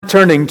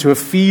turning to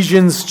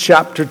Ephesians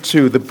chapter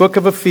 2. The book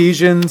of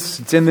Ephesians,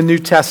 it's in the New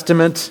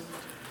Testament.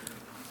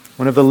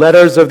 One of the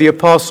letters of the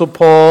Apostle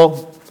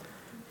Paul.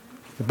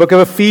 The book of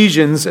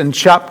Ephesians and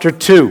chapter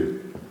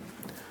 2.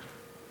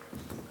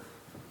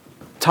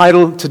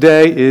 Title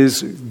today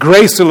is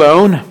Grace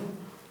Alone,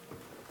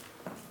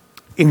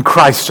 in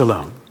Christ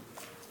Alone.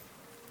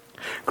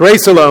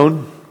 Grace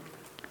alone,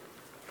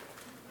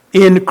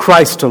 in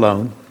Christ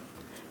alone.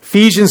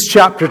 Ephesians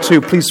chapter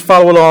 2. Please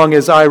follow along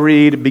as I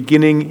read,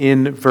 beginning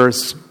in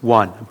verse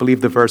 1. I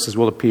believe the verses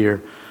will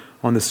appear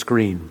on the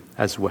screen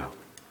as well.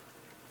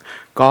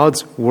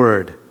 God's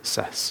word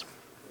says,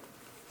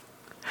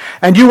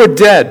 "And you were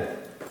dead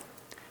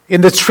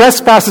in the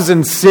trespasses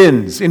and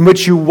sins in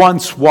which you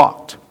once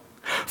walked,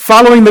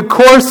 following the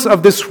course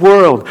of this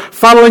world,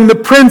 following the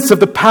prince of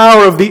the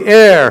power of the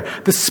air,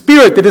 the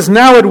spirit that is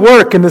now at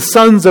work in the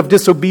sons of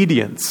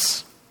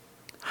disobedience,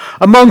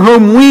 among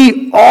whom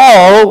we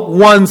all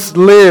once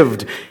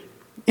lived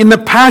in the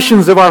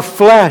passions of our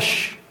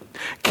flesh,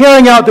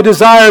 carrying out the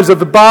desires of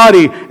the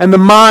body and the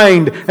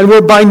mind, and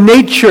were by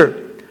nature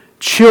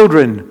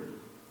children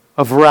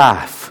of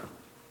wrath,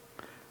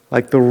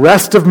 like the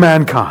rest of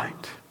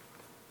mankind.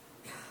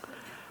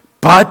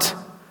 But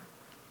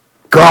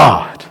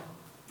God,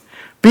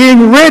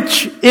 being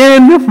rich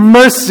in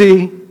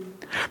mercy,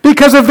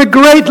 because of the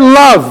great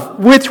love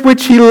with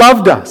which He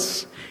loved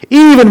us,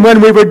 even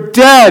when we were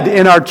dead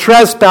in our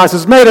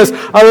trespasses, made us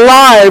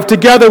alive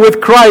together with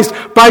Christ.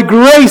 By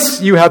grace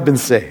you have been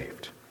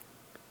saved,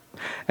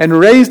 and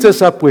raised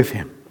us up with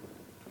Him,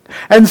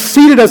 and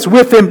seated us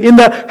with Him in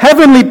the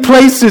heavenly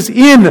places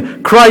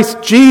in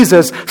Christ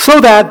Jesus, so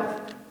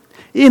that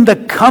in the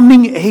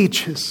coming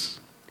ages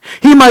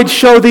He might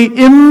show the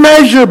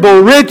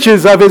immeasurable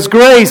riches of His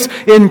grace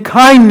in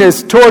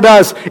kindness toward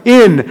us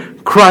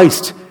in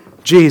Christ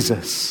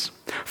Jesus.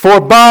 For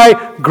by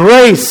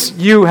grace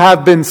you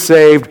have been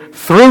saved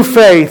through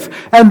faith,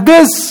 and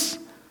this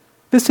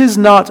is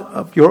not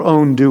of your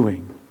own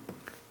doing.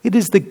 It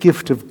is the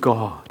gift of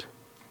God,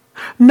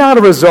 not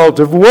a result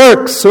of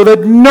works, so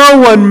that no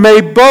one may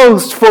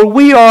boast, for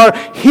we are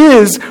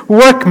His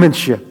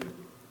workmanship,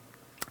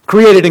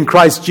 created in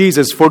Christ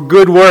Jesus for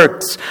good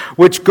works,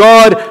 which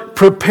God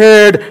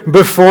prepared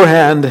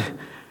beforehand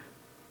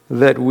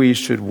that we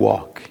should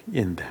walk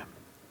in them."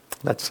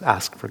 Let's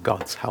ask for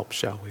God's help,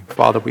 shall we?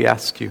 Father, we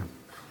ask you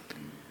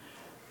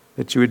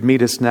that you would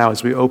meet us now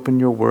as we open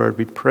your word.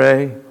 We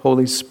pray,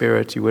 Holy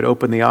Spirit, you would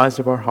open the eyes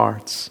of our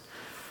hearts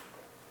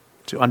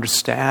to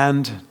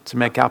understand, to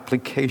make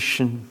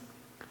application,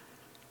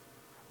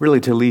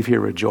 really to leave here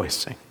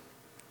rejoicing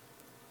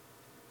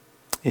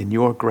in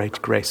your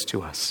great grace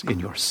to us, in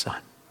your Son.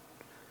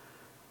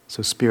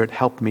 So Spirit,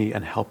 help me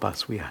and help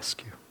us, we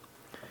ask you.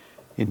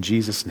 In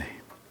Jesus' name,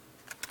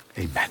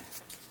 amen.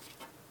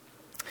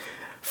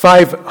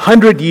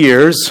 500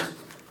 years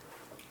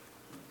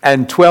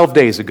and 12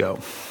 days ago,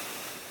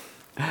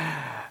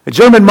 a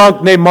German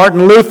monk named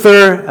Martin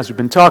Luther, as we've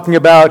been talking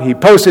about, he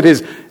posted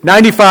his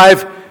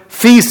 95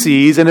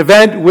 Theses, an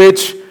event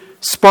which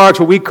sparked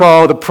what we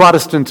call the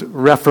Protestant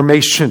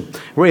Reformation.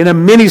 We're in a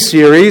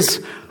mini-series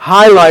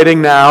highlighting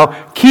now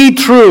key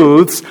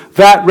truths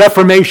that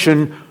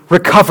Reformation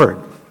recovered.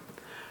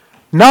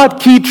 Not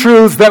key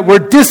truths that were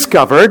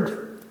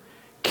discovered,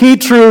 key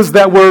truths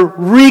that were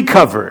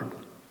recovered.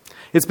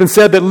 It's been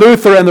said that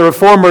Luther and the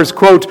Reformers,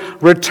 quote,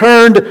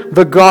 returned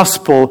the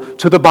gospel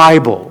to the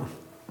Bible.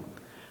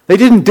 They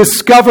didn't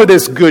discover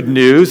this good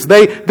news.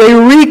 They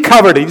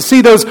recovered it. You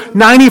see, those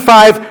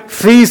 95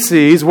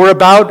 Theses were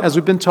about, as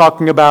we've been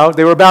talking about,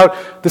 they were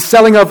about the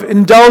selling of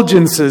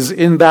indulgences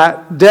in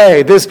that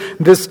day. This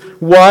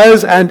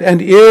was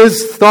and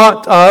is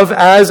thought of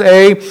as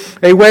a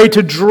way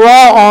to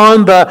draw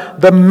on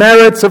the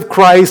merits of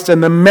Christ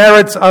and the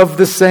merits of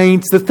the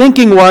saints. The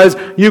thinking was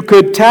you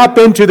could tap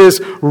into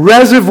this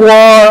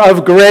reservoir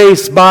of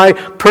grace by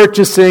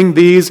purchasing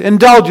these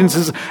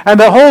indulgences. And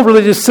the whole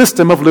religious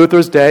system of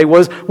Luther's day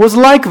was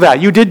like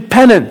that. You did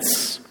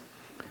penance,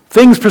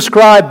 things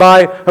prescribed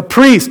by a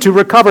priest to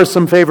recover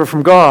some favor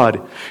from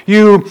God.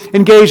 You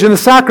engaged in the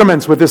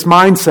sacraments with this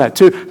mindset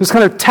to just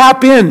kind of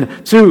tap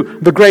in to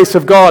the grace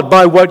of God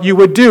by what you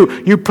would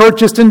do. You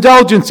purchased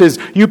indulgences.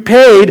 You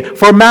paid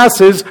for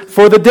masses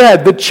for the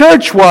dead. The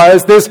church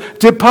was this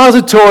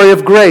depository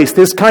of grace,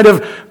 this kind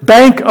of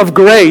bank of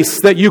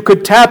grace that you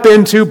could tap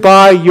into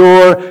by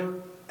your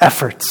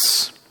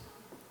efforts.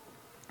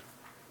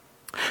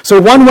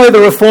 So one way the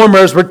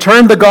Reformers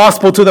returned the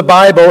gospel to the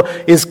Bible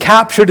is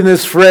captured in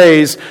this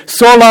phrase,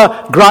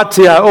 sola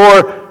gratia,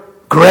 or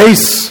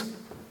grace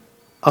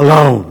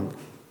alone.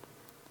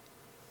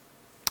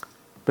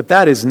 But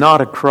that is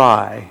not a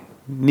cry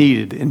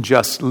needed in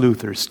just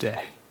Luther's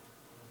day.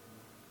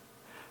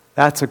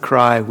 That's a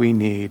cry we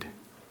need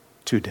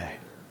today.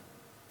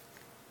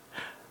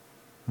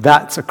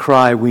 That's a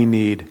cry we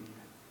need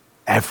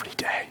every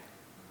day.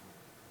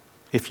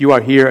 If you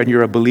are here and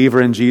you're a believer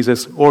in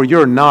Jesus, or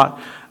you're not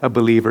a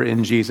believer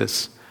in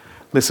Jesus,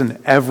 listen,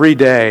 every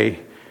day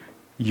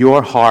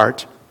your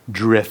heart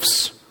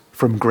drifts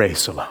from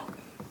grace alone.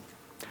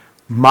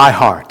 My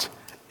heart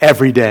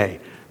every day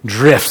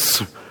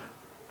drifts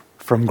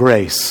from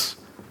grace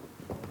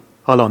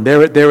alone.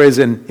 There is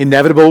an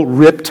inevitable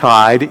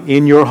riptide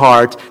in your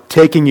heart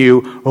taking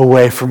you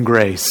away from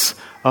grace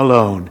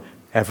alone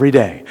every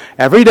day.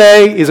 Every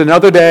day is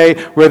another day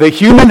where the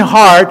human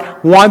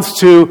heart wants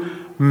to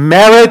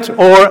merit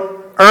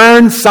or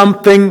earn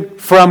something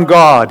from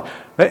God.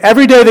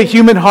 Every day the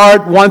human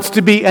heart wants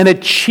to be an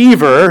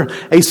achiever,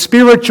 a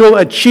spiritual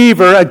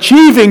achiever,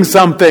 achieving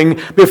something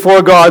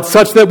before God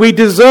such that we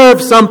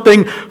deserve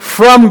something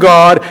from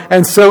God.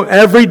 And so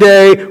every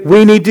day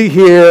we need to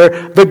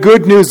hear the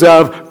good news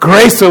of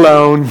grace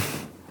alone,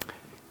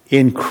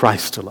 in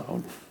Christ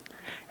alone.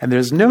 And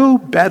there's no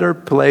better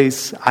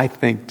place, I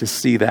think, to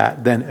see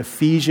that than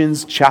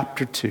Ephesians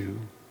chapter 2.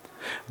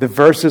 The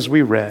verses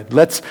we read.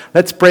 Let's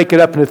break it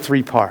up into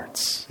 3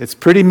 parts. It's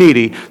pretty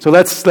meaty. So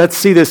let's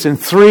see this in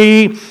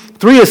three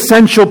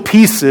essential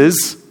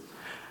pieces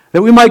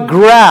that we might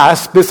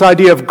grasp this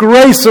idea of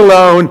grace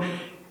alone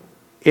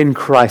in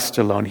Christ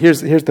alone.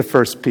 Here's the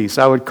first piece.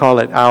 I would call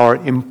it our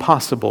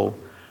impossible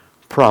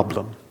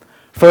problem.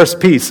 First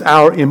piece,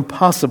 our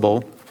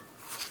impossible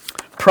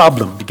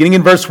problem. Beginning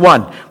in verse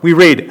 1, we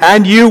read,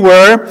 "And you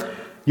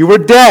were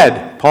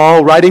dead."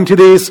 Paul writing to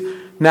these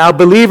now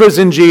believers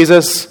in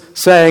Jesus,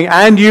 saying,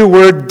 "And you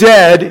were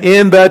dead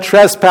in the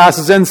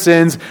trespasses and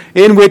sins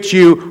in which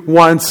you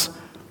once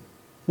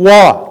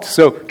walked."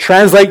 So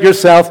translate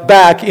yourself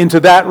back into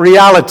that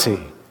reality.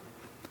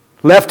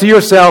 Left to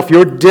yourself,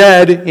 you're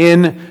dead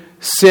in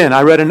sin.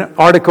 I read an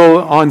article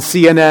on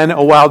CNN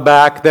a while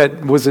back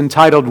that was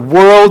entitled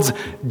 "World's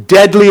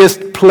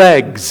Deadliest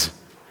Plagues."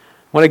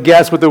 Want to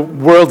guess what the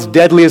world's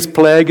deadliest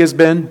plague has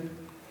been?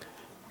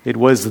 It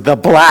was the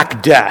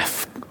Black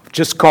Death,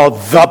 just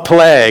called the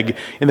plague.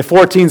 In the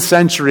 14th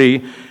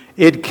century,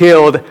 it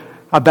killed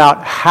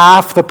about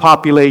half the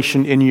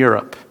population in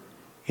Europe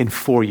in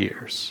 4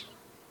 years.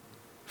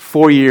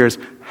 4 years,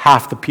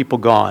 half the people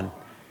gone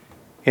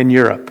in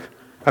Europe.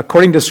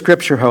 According to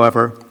Scripture,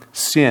 however,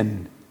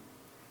 sin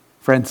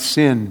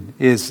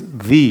is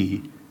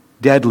the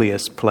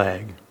deadliest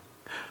plague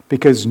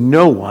because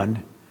no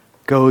one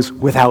goes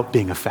without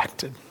being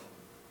affected.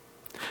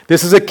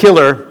 This is a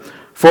killer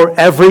for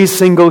every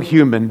single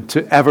human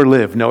to ever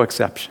live, no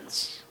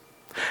exceptions.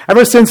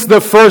 Ever since the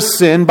first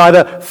sin by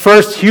the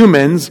first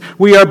humans,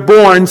 we are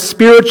born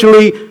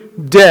spiritually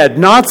dead.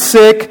 Not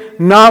sick,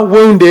 not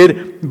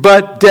wounded,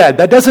 but dead.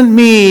 That doesn't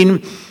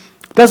mean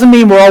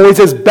we're always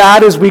as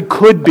bad as we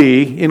could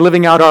be in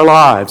living out our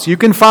lives. You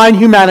can find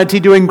humanity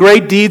doing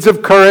great deeds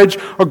of courage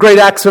or great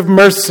acts of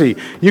mercy.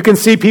 You can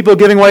see people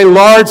giving away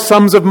large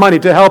sums of money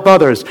to help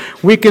others.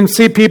 We can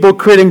see people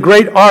creating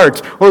great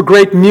art or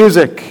great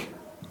music.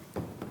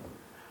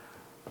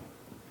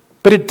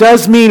 But it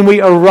does mean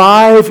we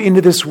arrive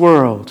into this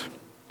world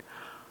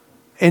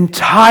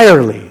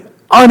entirely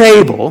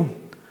unable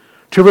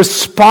to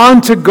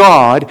respond to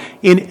God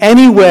in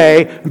any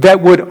way that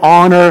would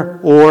honor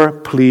or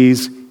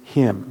please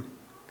Him.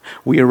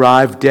 We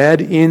arrive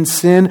dead in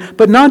sin,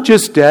 but not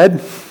just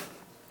dead,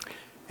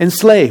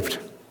 enslaved.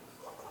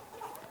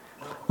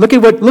 Look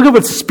at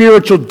what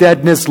spiritual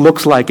deadness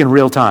looks like in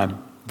real time.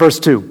 Verse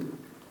 2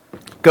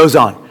 goes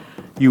on.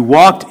 You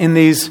walked in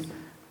these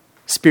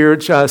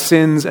spiritual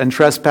sins and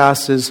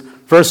trespasses.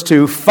 Verse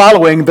 2,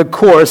 following the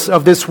course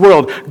of this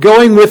world,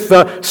 going with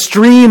the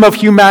stream of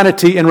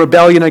humanity in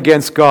rebellion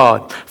against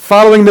God,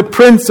 following the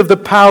prince of the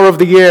power of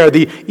the air,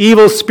 the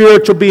evil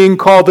spiritual being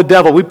called the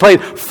devil. We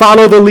played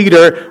follow the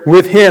leader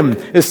with him,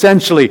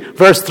 essentially.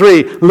 Verse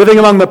 3, living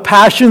among the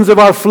passions of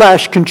our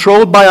flesh,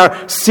 controlled by our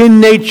sin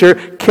nature,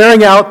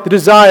 carrying out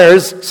the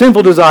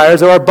sinful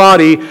desires of our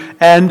body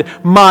and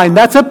mind.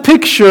 That's a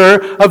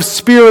picture of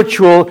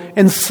spiritual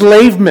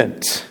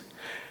enslavement.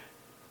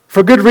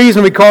 For good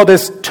reason, we call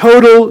this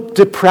total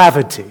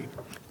depravity.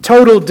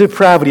 Total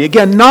depravity.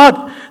 Again,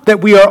 not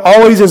that we are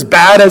always as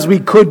bad as we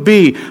could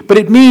be, but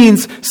it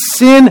means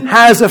sin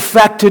has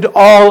affected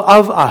all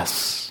of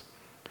us.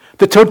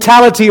 The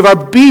totality of our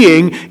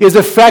being is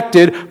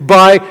affected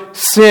by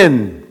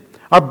sin.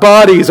 Our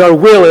bodies, our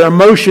will, our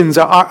emotions,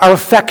 our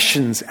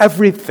affections,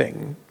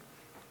 everything.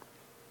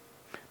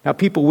 Now,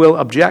 people will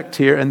object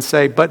here and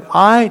say, but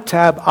I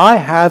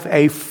have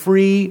a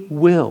free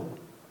will.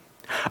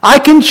 I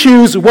can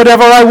choose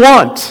whatever I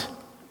want.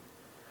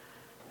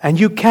 And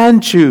you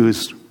can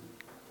choose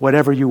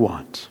whatever you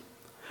want.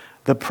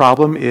 The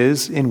problem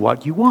is in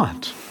what you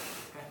want.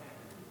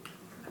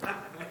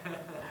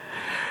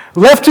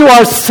 Left to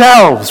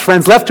ourselves,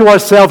 friends,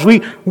 what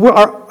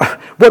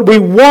we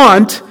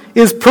want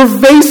is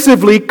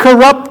pervasively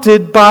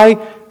corrupted by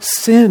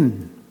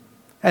sin.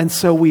 And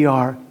so we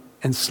are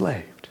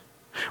enslaved.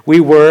 We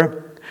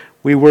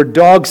were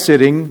dog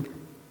sitting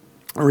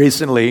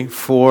recently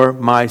for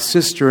my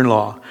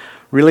sister-in-law.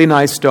 Really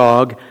nice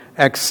dog,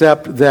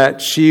 except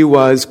that she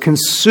was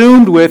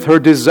consumed with her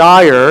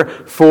desire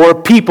for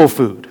people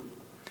food.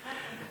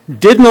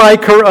 Didn't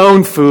like her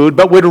own food,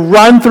 but would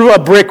run through a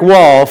brick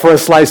wall for a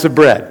slice of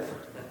bread.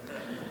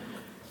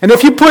 And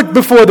if you put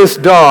before this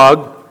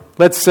dog,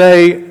 let's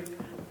say,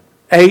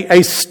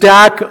 a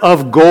stack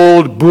of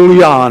gold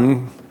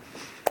bullion,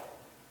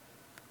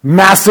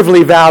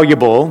 massively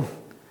valuable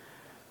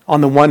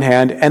on the one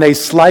hand, and a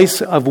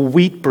slice of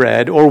wheat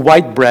bread or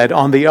white bread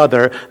on the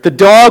other, the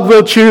dog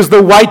will choose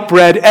the white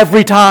bread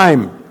every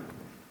time.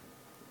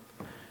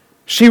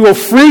 She will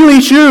freely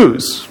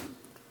choose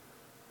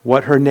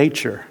what her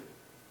nature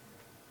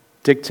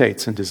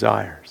dictates and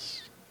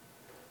desires.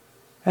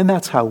 And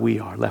that's how we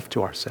are left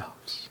to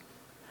ourselves.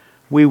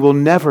 We will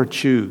never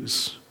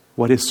choose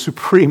what is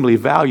supremely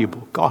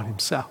valuable, God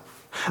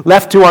Himself.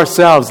 Left to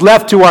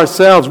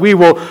ourselves, we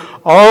will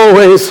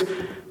always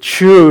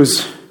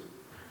choose,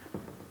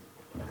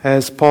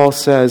 as Paul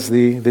says,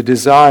 the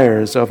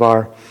desires of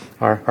our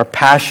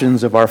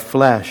passions of our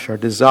flesh, our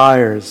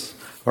desires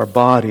of our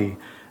body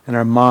and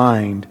our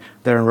mind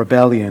that are in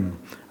rebellion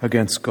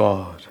against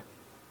God.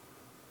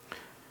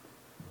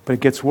 But it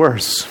gets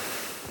worse.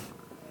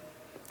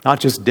 Not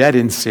just dead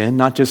in sin,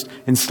 not just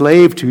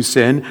enslaved to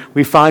sin.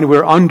 We find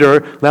we're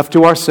under, left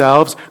to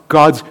ourselves,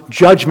 God's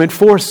judgment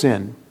for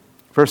sin.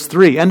 Verse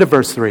 3, end of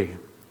verse 3.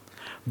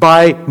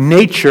 By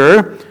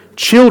nature,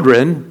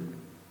 children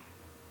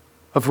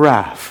of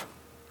wrath,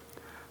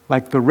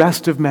 like the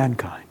rest of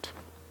mankind.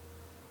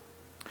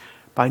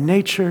 By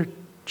nature,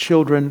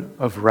 children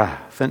of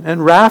wrath.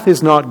 And wrath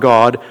is not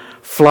God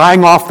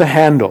flying off the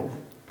handle.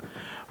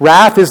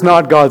 Wrath is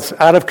not God's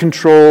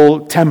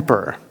out-of-control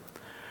temper.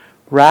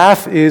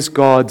 Wrath is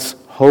God's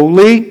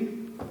holy,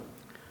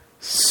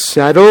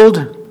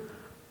 settled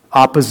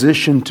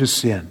opposition to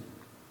sin.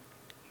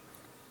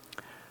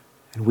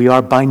 And we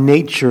are by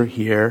nature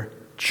here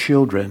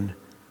children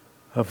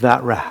of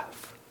that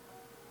wrath.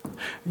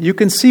 You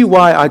can see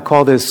why I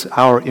call this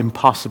our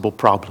impossible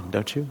problem,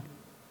 don't you?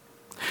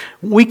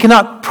 We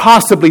cannot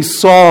possibly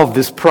solve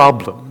this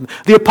problem.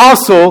 The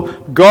apostle,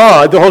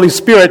 God, the Holy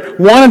Spirit,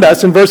 wanted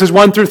us in verses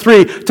 1 through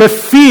 3 to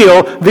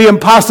feel the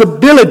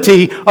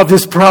impossibility of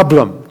this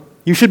problem.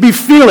 You should be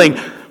feeling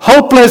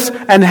hopeless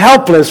and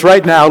helpless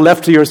right now,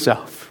 left to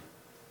yourself.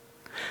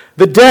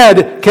 The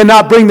dead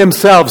cannot bring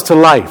themselves to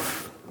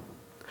life.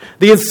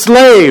 The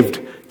enslaved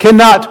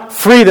cannot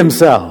free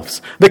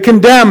themselves. The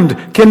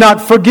condemned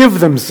cannot forgive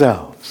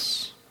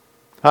themselves.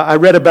 I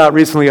read about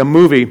recently a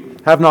movie,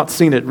 have not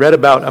seen it, read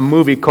about a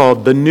movie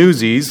called The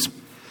Newsies,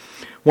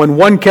 when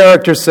one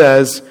character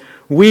says,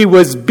 "We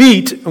was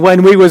beat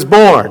when we was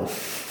born."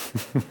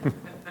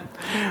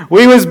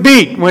 We was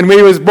beat when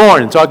we was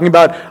born. Talking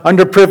about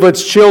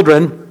underprivileged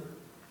children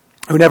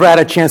who never had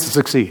a chance to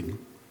succeed.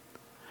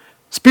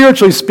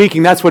 Spiritually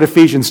speaking, that's what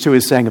Ephesians 2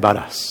 is saying about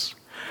us.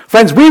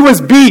 Friends, we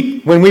was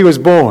beat when we was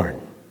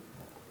born.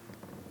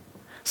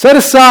 Set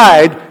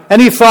aside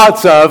any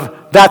thoughts of,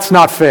 that's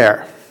not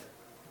fair.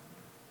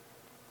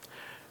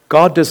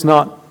 God does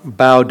not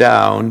bow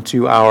down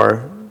to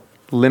our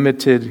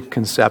limited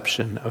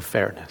conception of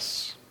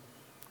fairness.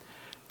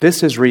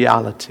 This is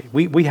reality.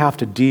 We have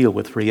to deal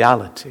with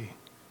reality.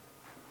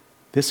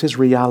 This is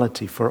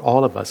reality for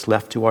all of us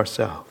left to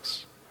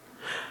ourselves.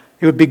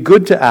 It would be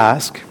good to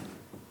ask,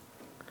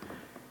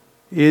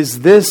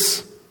 is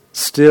this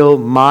still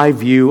my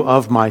view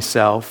of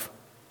myself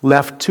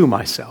left to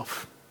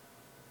myself?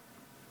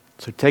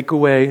 So take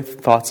away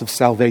thoughts of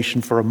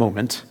salvation for a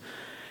moment.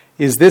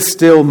 Is this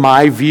still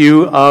my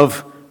view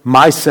of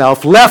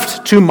myself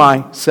left to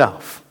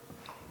myself?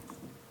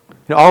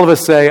 You know, all of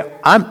us say,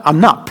 I'm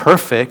not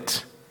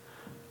perfect.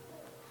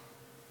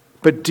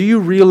 But do you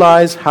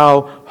realize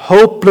how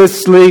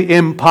hopelessly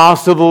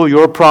impossible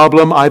your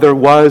problem either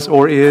was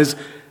or is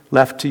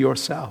left to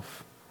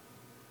yourself?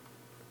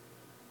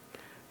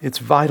 It's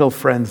vital,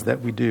 friends,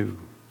 that we do.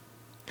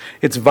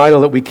 It's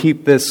vital that we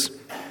keep this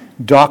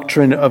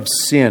doctrine of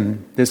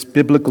sin, this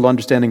biblical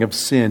understanding of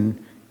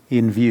sin,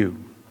 in view.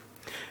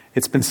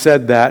 It's been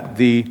said that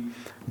the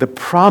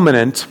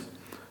prominent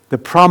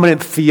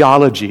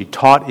theology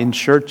taught in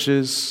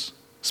churches,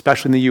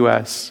 especially in the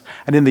U.S.,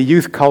 and in the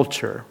youth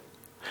culture,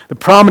 the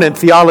prominent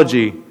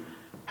theology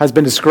has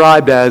been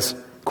described as,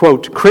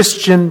 quote,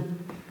 Christian,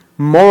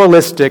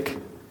 moralistic,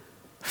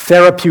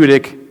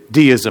 therapeutic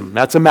deism.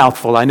 That's a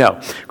mouthful, I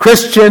know.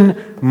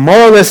 Christian,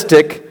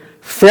 moralistic,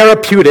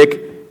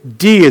 therapeutic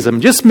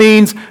deism just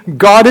means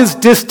God is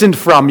distant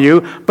from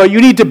you, but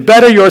you need to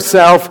better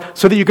yourself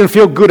so that you can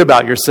feel good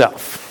about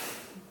yourself.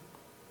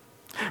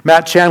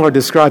 Matt Chandler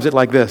describes it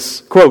like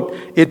this, quote,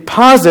 it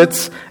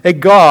posits a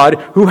God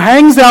who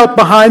hangs out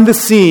behind the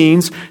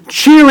scenes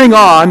cheering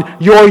on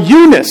your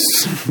you-ness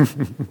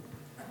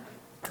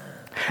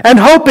and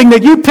hoping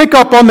that you pick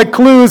up on the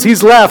clues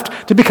he's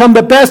left to become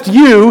the best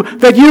you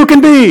that you can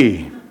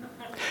be.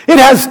 It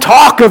has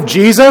talk of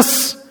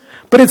Jesus,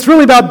 but it's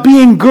really about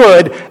being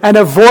good and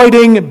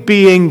avoiding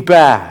being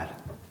bad.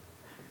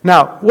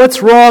 Now,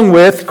 what's wrong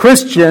with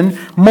Christian,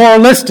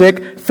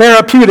 moralistic,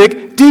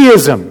 therapeutic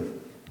deism?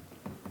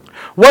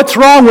 What's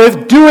wrong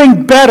with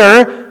doing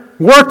better,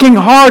 working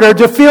harder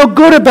to feel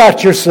good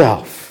about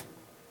yourself?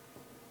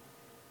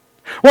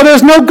 Well,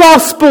 there's no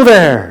gospel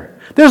there.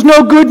 There's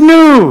no good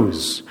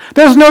news.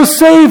 There's no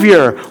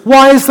Savior.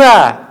 Why is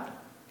that?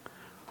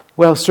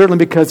 Well, certainly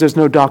because there's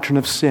no doctrine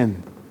of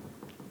sin.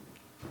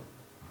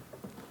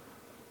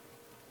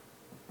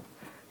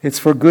 It's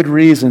for good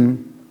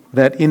reason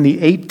that in the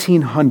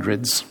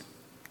 1800s,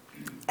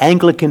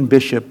 Anglican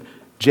Bishop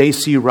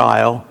J.C.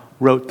 Ryle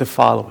wrote the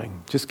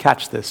following. Just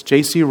catch this.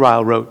 J.C.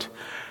 Ryle wrote,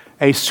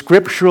 "A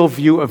scriptural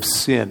view of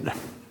sin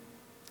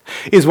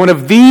is one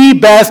of the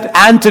best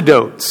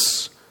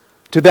antidotes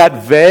to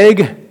that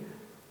vague,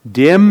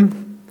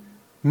 dim,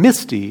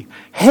 misty,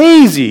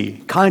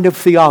 hazy kind of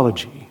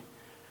theology,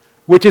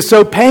 which is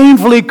so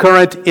painfully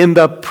current in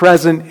the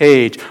present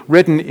age,"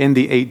 written in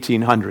the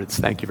 1800s.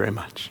 Thank you very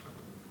much.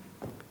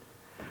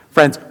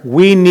 Friends,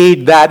 we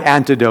need that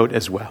antidote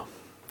as well.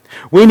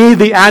 We need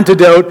the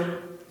antidote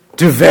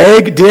to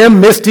vague, dim,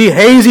 misty,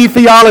 hazy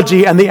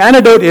theology, and the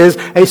antidote is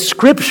a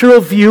scriptural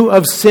view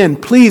of sin.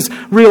 Please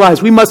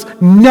realize we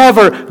must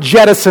never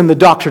jettison the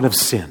doctrine of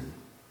sin.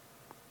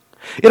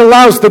 It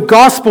allows the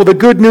gospel, the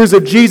good news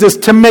of Jesus,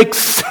 to make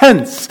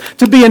sense,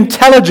 to be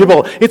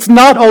intelligible. It's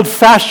not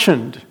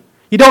old-fashioned.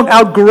 You don't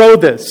outgrow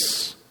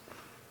this.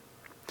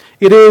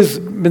 It has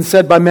been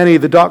said by many,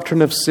 the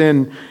doctrine of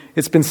sin,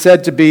 it's been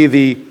said to be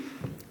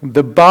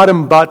the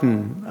bottom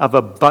button of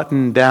a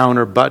button-down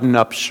or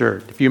button-up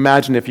shirt. If you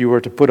imagine if you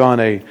were to put on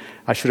I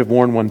should have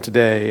worn one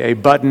today, a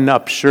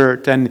button-up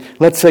shirt, and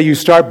let's say you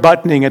start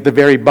buttoning at the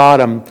very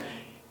bottom.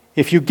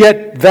 If you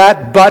get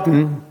that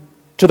button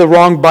to the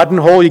wrong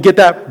buttonhole, you get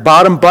that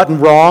bottom button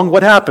wrong,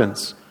 what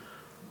happens?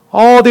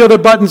 All the other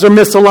buttons are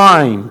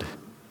misaligned.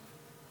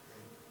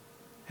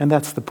 And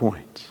that's the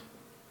point.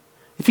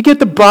 If you get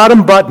the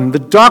bottom button, the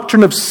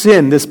doctrine of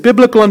sin, this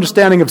biblical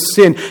understanding of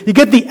sin, you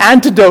get the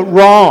antidote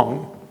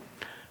wrong,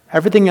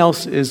 everything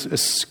else is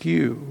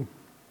askew.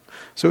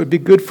 So it would be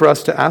good for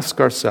us to ask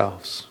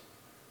ourselves,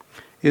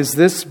 is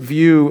this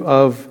view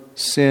of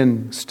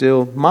sin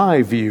still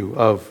my view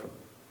of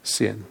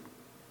sin?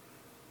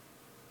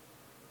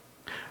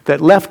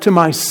 That left to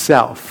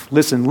myself,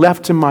 listen,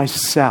 left to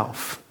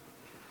myself,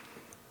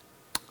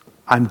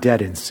 I'm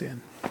dead in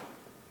sin.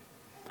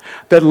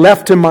 That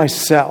left to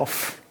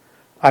myself,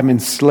 I'm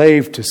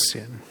enslaved to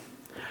sin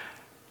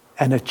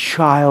and a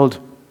child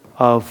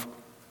of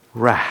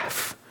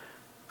wrath.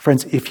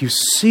 Friends, if you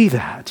see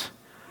that,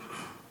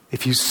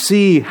 if you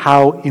see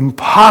how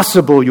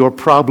impossible your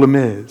problem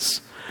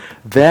is,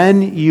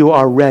 then you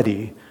are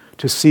ready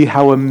to see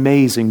how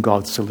amazing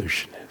God's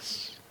solution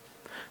is.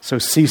 So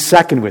see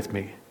second with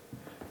me,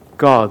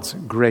 God's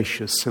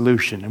gracious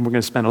solution. And we're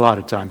going to spend a lot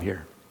of time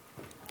here.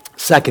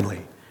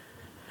 Secondly,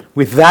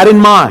 with that in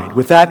mind,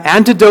 with that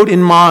antidote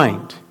in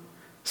mind,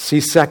 see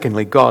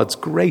secondly, God's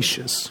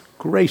gracious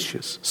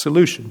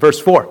solution.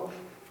 Verse 4.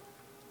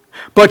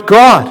 But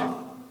God,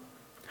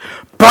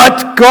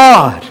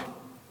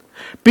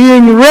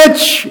 being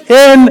rich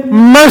in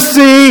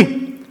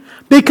mercy,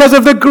 because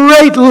of the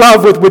great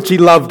love with which he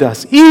loved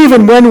us,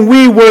 even when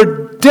we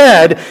were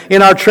dead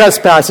in our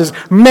trespasses,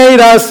 made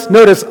us,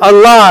 notice,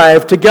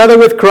 alive together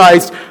with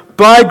Christ.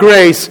 By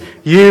grace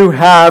you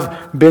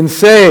have been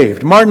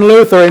saved. Martin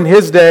Luther, in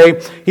his day,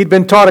 he'd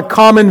been taught a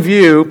common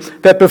view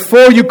that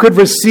before you could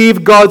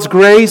receive God's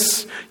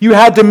grace, you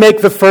had to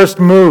make the first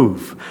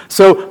move.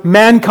 So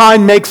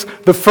mankind makes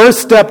the first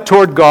step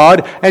toward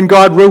God, and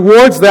God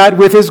rewards that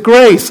with his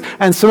grace.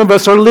 And some of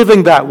us are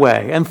living that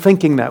way and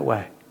thinking that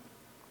way.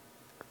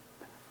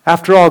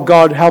 After all,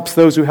 God helps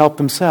those who help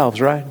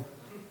themselves, right?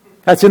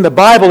 That's in the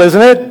Bible,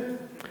 isn't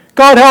it?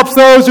 God helps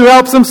those who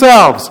help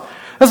themselves.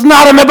 That's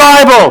not in the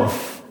Bible.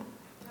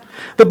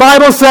 The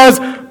Bible says,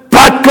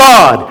 but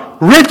God,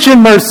 rich in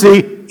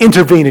mercy,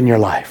 intervened in your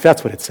life.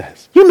 That's what it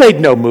says. You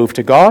made no move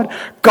to God.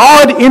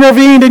 God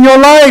intervened in your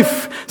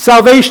life.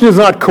 Salvation is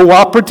not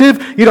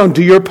cooperative. You don't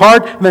do your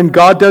part, and then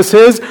God does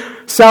his.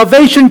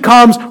 Salvation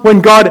comes when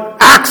God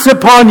acts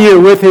upon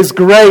you with his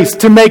grace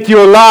to make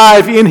you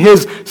alive in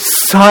his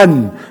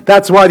Son.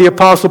 That's why the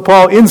Apostle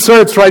Paul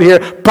inserts right here,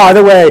 by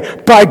the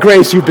way, by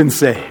grace you've been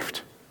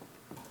saved.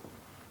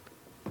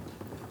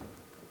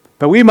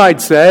 But we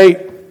might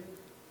say,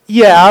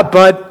 yeah,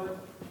 but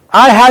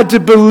I had to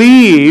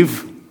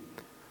believe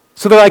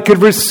so that I could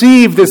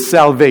receive this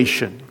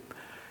salvation.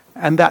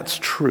 And that's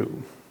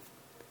true.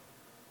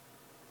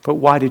 But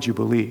why did you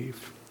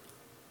believe?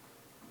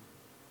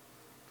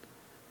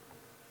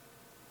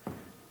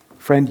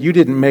 Friend, you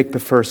didn't make the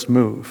first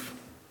move,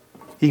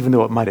 even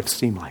though it might have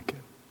seemed like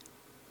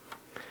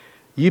it.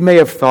 You may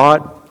have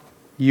thought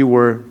you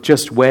were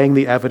just weighing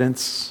the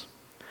evidence,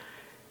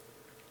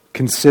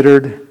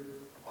 considered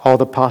all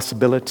the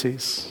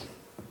possibilities,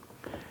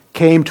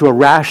 came to a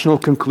rational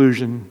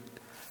conclusion,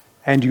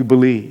 and you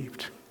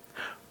believed.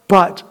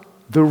 But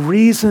the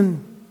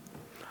reason,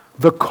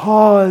 the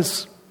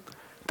cause,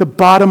 the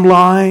bottom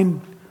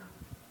line,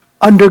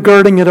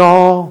 undergirding it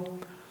all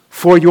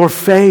for your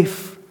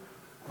faith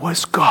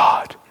was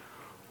God,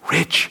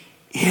 rich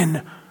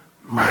in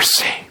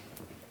mercy,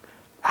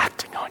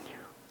 acting on you,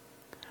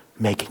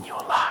 making you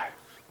alive.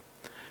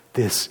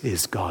 This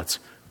is God's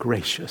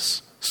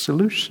gracious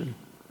solution.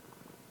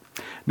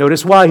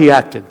 Notice why he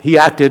acted. He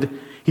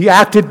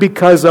acted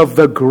because of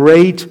the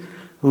great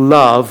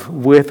love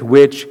with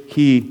which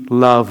he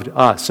loved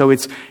us. So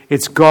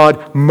it's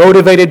God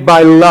motivated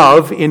by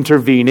love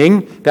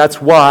intervening.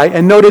 That's why.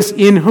 And notice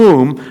in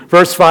whom,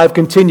 verse 5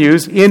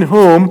 continues, in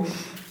whom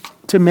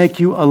to make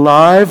you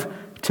alive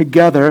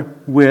together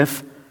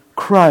with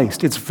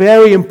Christ. It's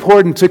very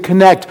important to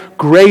connect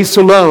grace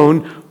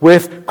alone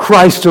with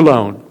Christ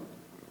alone.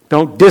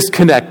 Don't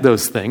disconnect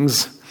those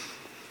things.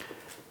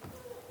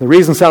 The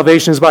reason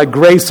salvation is by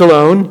grace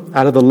alone,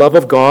 out of the love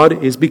of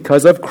God, is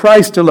because of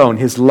Christ alone.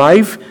 His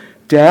life,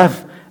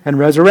 death, and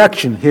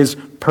resurrection. His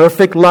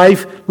perfect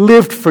life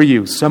lived for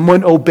you.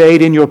 Someone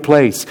obeyed in your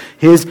place.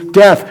 His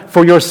death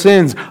for your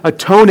sins,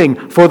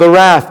 atoning for the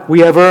wrath we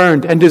have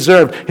earned and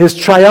deserved. His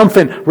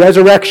triumphant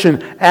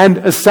resurrection and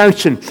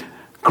ascension.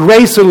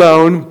 Grace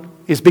alone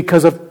is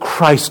because of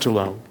Christ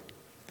alone.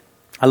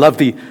 I love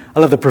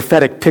the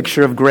prophetic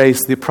picture of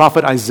grace. The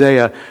prophet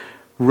Isaiah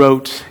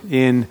wrote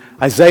in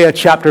Isaiah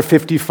chapter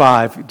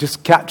 55.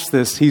 Just catch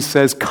this. He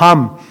says,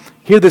 "Come."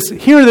 Hear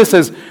this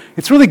as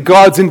it's really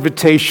God's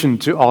invitation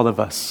to all of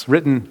us,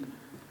 written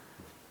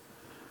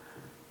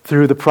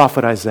through the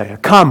prophet Isaiah.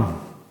 Come,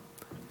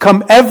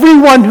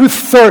 everyone who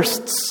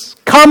thirsts,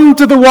 come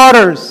to the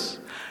waters.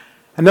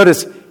 And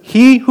notice,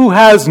 he who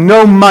has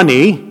no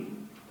money,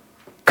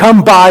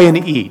 come buy and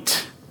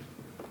eat.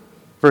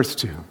 Verse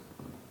 2.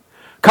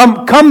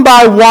 Come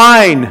buy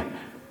wine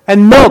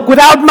and milk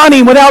without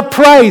money, without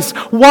price.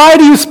 Why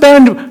do you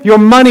spend your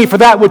money for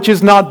that which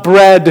is not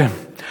bread,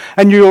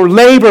 and your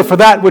labor for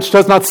that which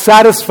does not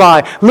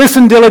satisfy?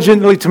 Listen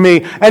diligently to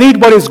me, and eat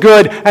what is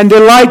good, and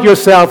delight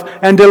yourselves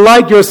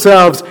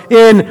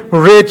in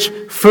rich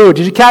food.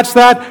 Did you catch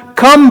that?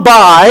 Come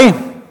buy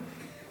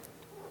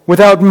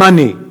without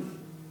money.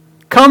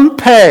 Come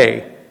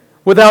pay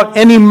without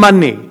any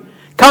money.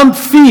 Come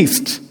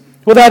feast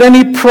without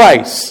any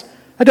price.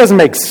 That doesn't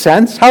make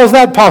sense. How is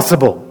that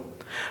possible?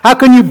 How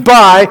can you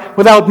buy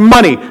without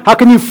money? How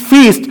can you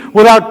feast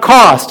without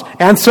cost?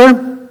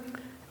 Answer: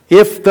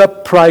 if the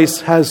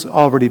price has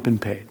already been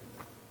paid.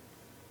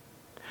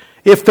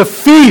 If the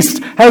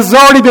feast has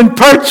already been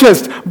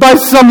purchased by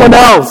someone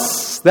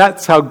else.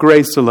 That's how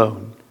grace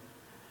alone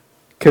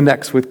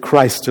connects with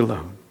Christ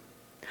alone.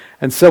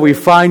 And so we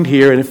find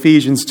here in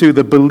Ephesians 2,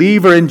 the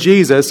believer in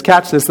Jesus,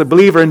 catch this, the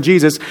believer in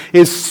Jesus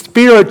is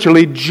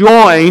spiritually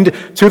joined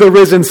to the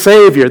risen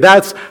Savior.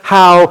 That's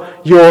how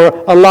you're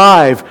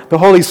alive. The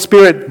Holy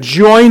Spirit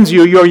joins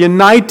you. You're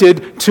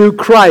united to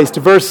Christ.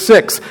 Verse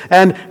 6,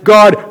 and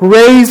God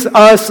raised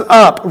us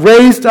up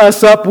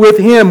with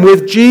Him,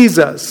 with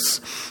Jesus.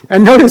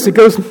 And notice it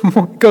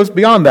goes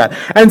beyond that.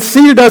 And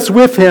seated us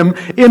with Him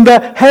in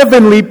the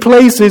heavenly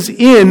places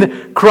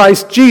in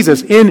Christ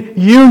Jesus, in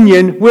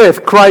union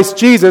with Christ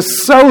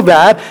Jesus, so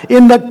that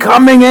in the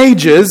coming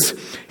ages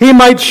He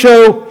might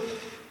show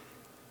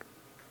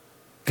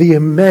the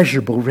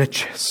immeasurable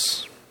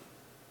riches.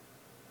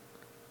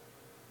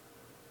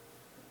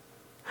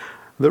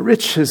 The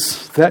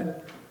riches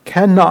that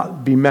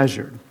cannot be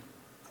measured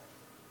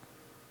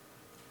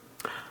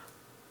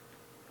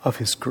of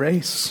His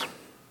grace,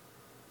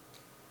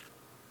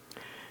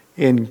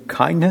 in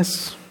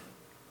kindness,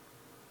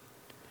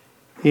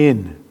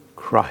 in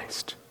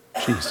Christ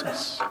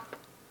Jesus.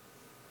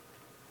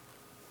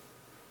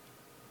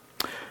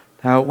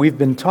 Now, we've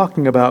been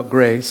talking about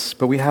grace,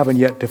 but we haven't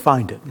yet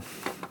defined it.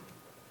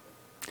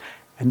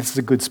 And this is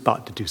a good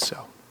spot to do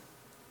so.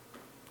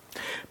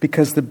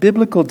 Because the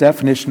biblical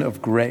definition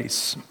of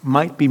grace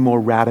might be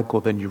more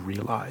radical than you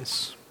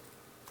realize.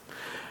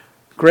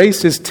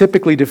 Grace is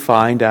typically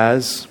defined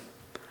as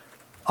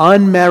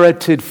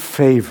unmerited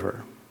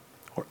favor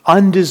or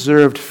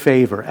undeserved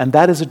favor, and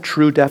that is a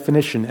true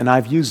definition, and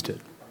I've used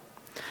it.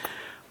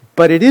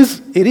 But it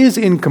is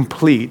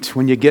incomplete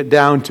when you get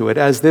down to it,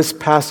 as this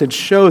passage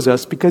shows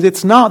us, because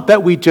it's not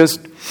that we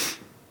just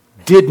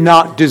did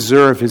not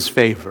deserve His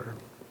favor.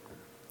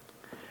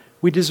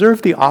 We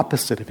deserve the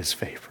opposite of His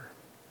favor.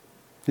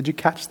 Did you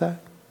catch that?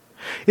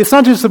 It's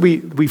not just that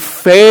we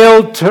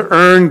failed to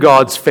earn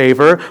God's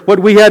favor. What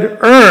we had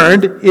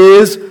earned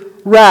is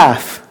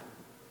wrath.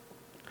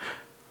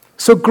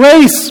 So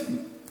grace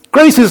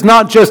is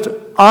not just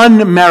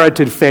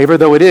unmerited favor,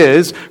 though it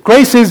is.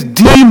 Grace is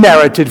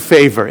demerited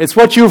favor. It's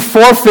what you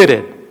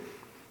forfeited.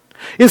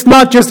 It's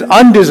not just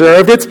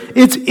undeserved,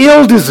 it's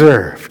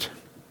ill-deserved.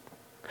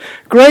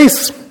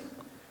 Grace,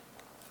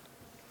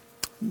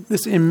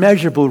 this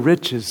immeasurable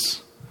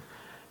riches,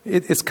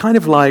 it's kind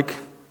of like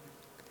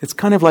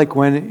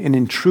when an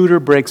intruder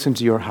breaks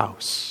into your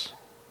house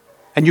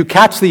and you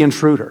catch the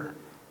intruder,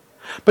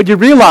 but you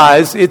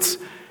realize it's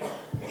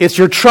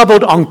your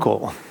troubled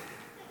uncle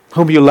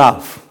whom you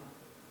love.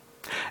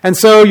 And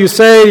so you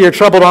say to your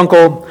troubled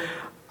uncle,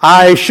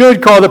 I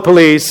should call the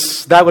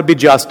police, that would be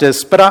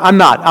justice, but I'm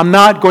not. I'm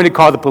not going to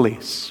call the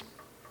police.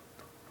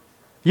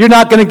 You're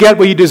not going to get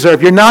what you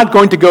deserve. You're not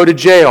going to go to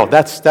jail.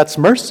 That's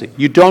mercy.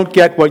 You don't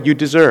get what you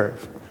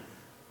deserve.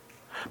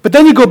 But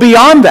then you go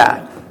beyond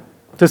that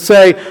to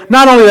say,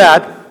 not only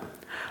that,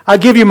 I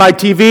give you my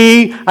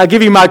TV. I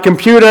give you my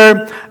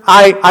computer.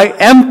 I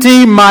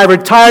empty my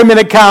retirement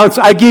accounts.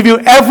 I give you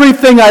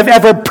everything I've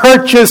ever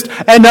purchased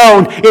and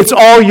owned. It's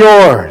all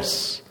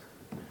yours.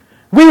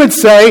 We would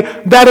say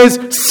that is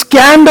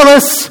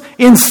scandalous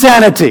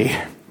insanity.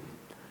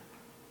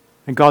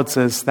 And God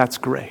says, that's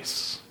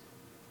grace.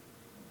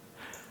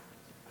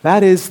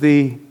 That is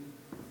the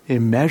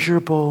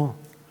immeasurable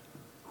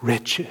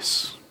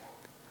riches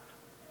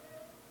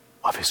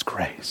of His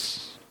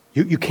grace.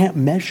 You can't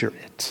measure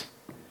it.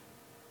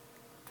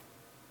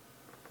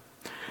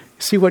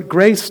 See, what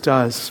grace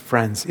does,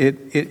 friends,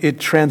 it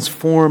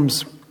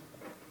transforms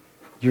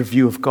your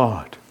view of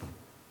God.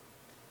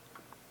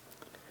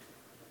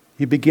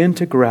 You begin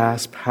to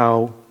grasp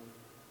how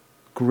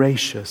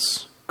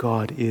gracious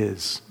God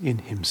is in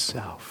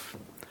Himself.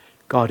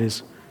 God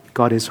is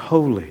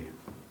holy.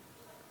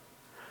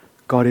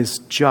 God is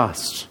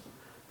just.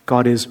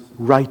 God is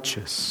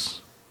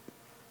righteous.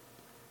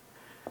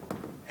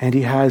 And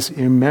He has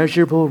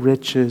immeasurable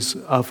riches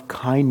of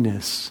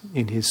kindness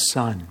in His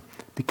Son,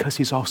 because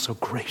He's also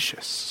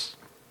gracious.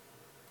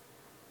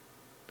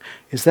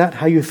 Is that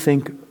how you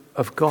think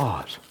of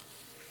God?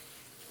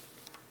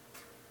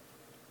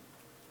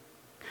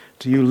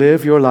 Do you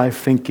live your life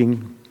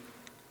thinking,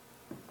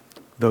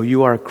 though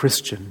you are a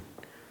Christian,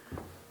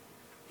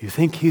 you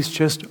think He's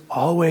just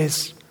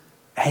always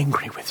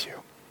angry with you?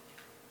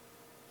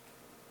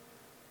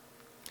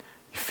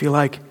 You feel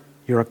like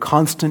you're a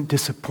constant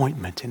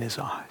disappointment in His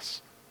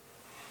eyes?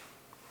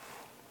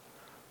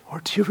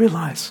 Or do you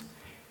realize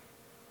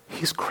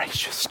He's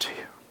gracious to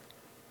you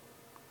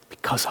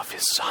because of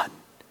His Son?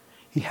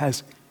 He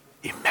has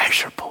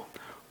immeasurable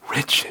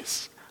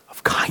riches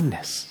of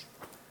kindness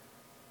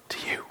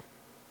to you.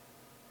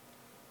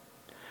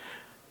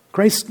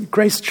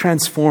 Grace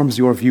transforms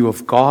your view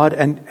of God,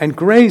 and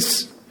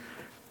grace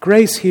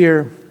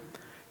here,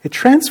 it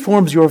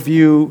transforms your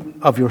view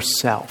of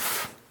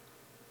yourself.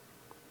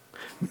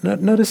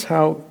 Notice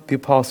how the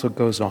apostle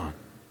goes on.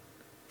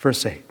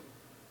 Verse 8.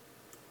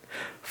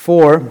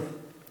 For,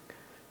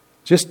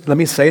 just let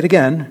me say it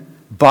again,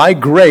 by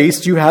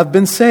grace you have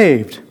been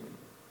saved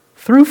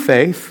through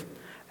faith,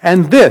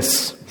 and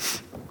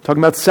this,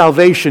 talking about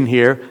salvation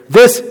here,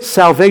 this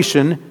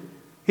salvation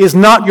is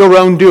not your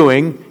own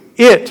doing.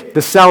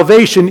 The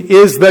salvation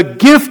is the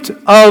gift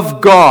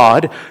of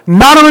God,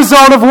 not a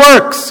result of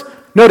works.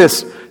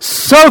 Notice,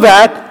 so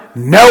that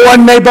no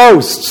one may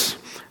boast.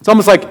 It's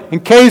almost like, in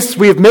case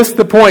we have missed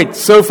the point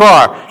so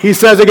far, he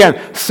says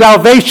again,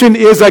 salvation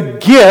is a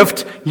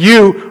gift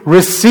you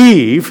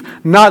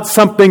receive, not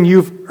something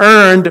you've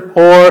earned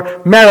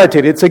or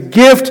merited. It's a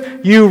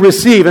gift you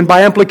receive, and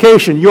by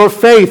implication, your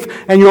faith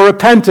and your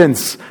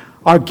repentance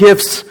are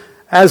gifts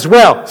as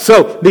well.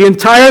 So, the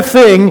entire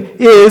thing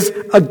is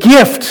a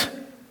gift,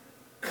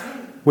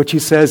 which he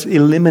says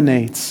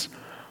eliminates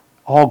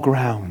all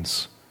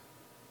grounds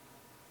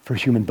for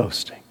human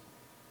boasting.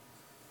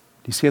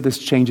 Do you see how this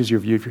changes your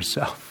view of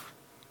yourself?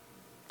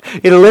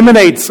 It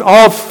eliminates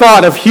all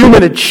thought of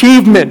human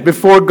achievement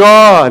before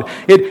God.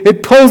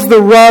 It pulls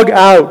the rug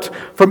out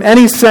from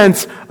any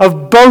sense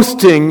of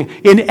boasting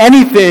in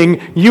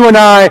anything you and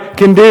I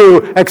can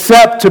do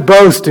except to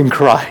boast in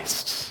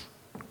Christ.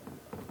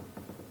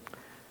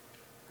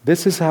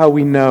 This is how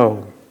we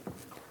know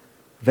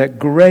that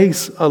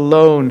grace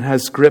alone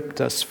has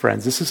gripped us,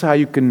 friends. This is how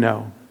you can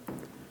know.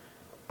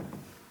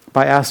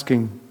 By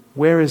asking,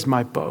 where is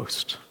my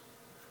boast?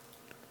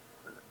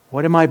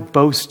 What am I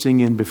boasting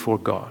in before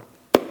God?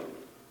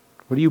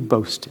 What do you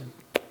boast in?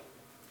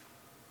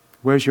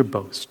 Where's your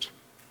boast?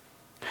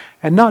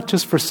 And not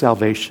just for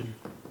salvation.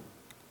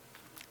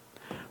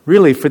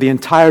 Really, for the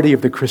entirety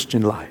of the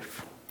Christian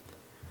life.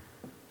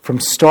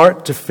 From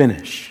start to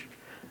finish.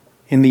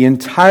 In the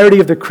entirety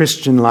of the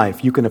Christian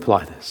life, you can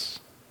apply this.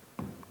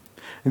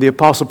 And the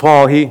Apostle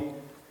Paul, he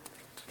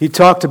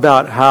talked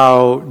about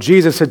how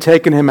Jesus had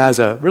taken him as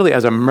a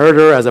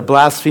murderer, as a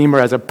blasphemer,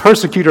 as a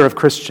persecutor of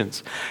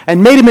Christians,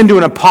 and made him into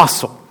an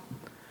apostle.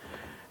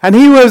 And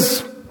he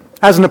was,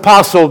 as an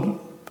apostle,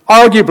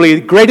 arguably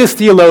the greatest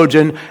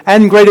theologian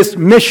and greatest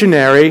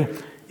missionary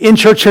in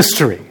church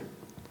history.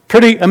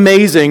 Pretty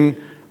amazing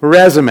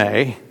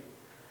resume.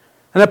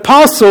 An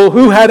apostle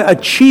who had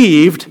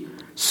achieved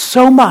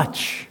so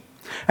much.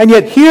 And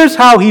yet here's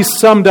how he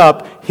summed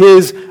up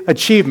his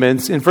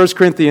achievements in 1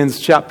 Corinthians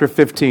chapter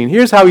 15.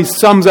 Here's how he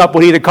sums up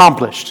what he'd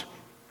accomplished.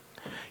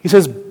 He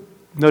says,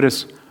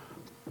 notice,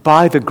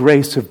 by the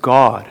grace of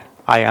God,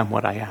 I am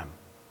what I am.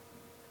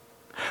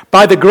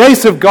 By the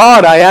grace of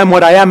God, I am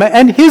what I am.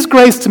 And His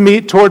grace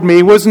toward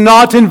me was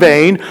not in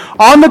vain.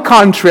 On the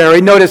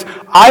contrary, notice,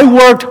 I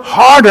worked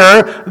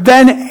harder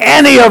than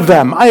any of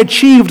them. I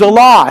achieved a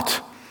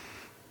lot.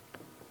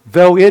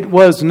 Though it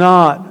was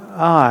not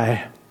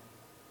I,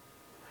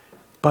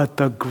 but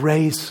the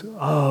grace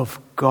of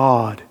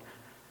God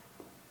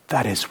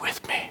that is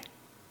with me.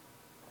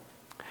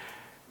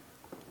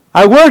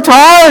 I worked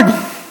hard,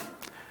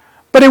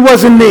 but it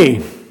wasn't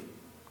me.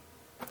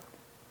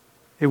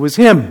 It was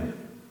Him.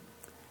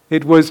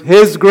 It was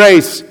His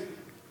grace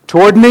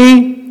toward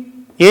me,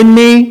 in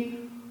me,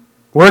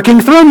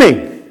 working through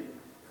me.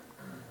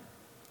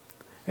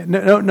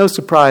 No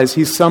surprise,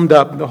 he summed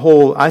up the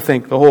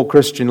whole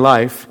Christian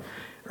life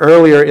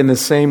earlier in the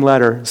same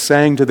letter,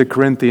 saying to the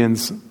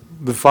Corinthians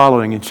the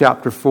following. In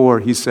chapter 4,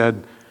 he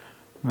said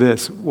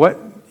this, "What,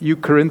 you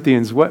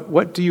Corinthians,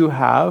 what do you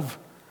have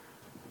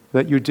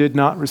that you did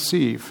not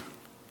receive?"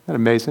 Isn't that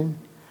amazing?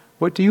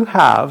 What do you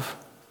have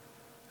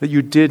that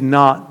you did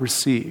not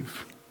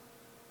receive?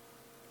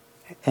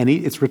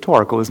 It's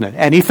rhetorical, isn't it?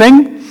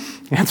 Anything?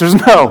 The answer is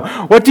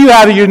no. What do you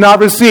have that you did not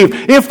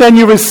receive? If then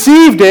you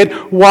received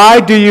it, why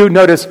do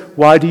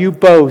you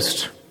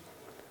boast?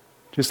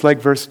 Just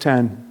like verse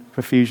 10 of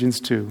Ephesians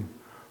 2.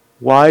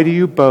 Why do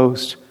you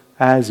boast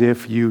as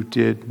if you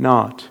did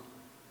not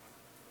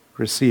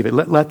receive it?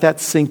 Let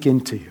that sink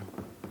into you.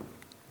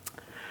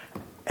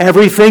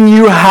 Everything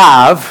you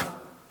have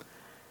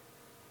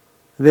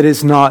that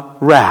is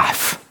not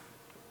wrath,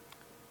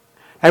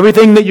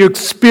 everything that you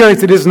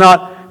experience that is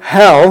not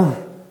hell,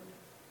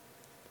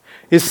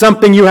 is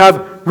something you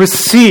have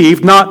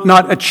received,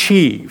 not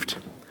achieved.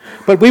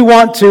 But we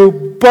want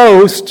to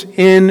boast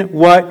in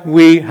what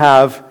we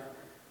have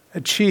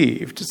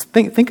achieved. Just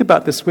think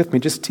about this with me.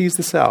 Just tease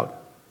this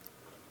out.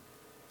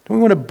 Don't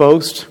we want to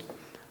boast?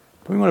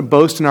 Don't we want to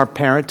boast in our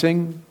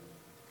parenting?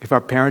 If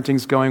our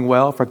parenting's going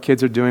well, if our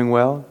kids are doing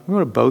well, we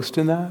want to boast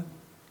in that.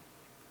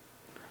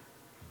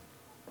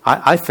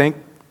 I think,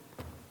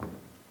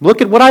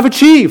 look at what I've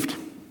achieved.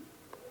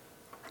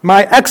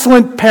 My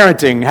excellent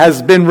parenting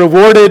has been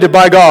rewarded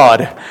by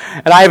God,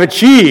 and I have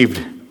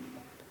achieved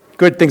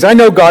good things. I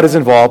know God is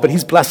involved, but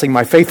He's blessing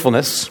my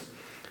faithfulness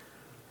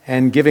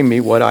and giving me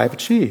what I've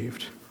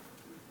achieved.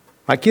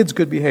 My kids'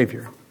 good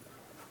behavior.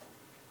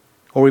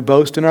 Or we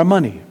boast in our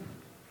money,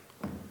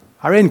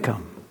 our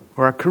income,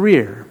 or our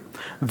career.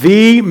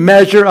 The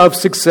measure of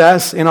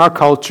success in our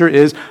culture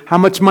is how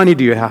much money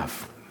do you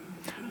have?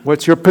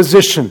 What's your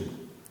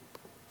position?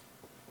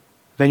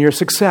 Then your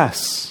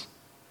success.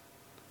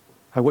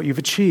 What you've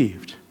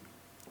achieved.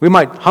 We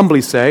might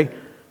humbly say,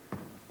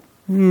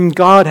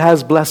 God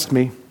has blessed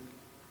me.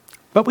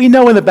 But we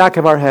know in the back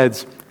of our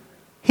heads,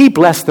 He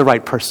blessed the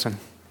right person.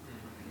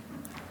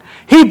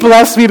 He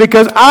blessed me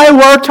because I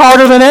worked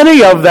harder than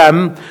any of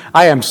them.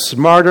 I am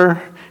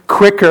smarter,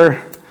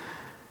 quicker,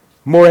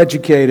 more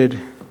educated.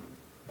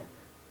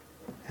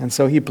 And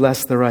so He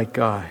blessed the right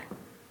guy.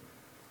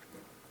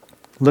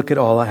 Look at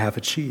all I have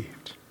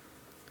achieved.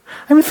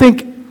 I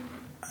think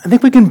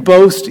we can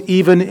boast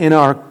even in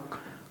our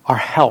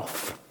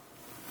health.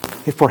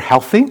 If we're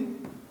healthy,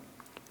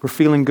 we're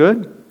feeling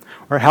good,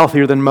 we're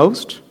healthier than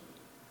most,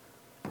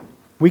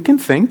 we can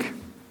think,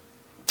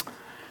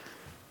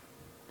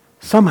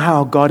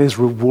 somehow God is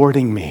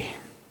rewarding me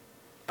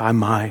by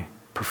my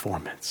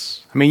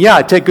performance. I mean, yeah,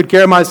 I take good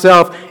care of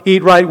myself,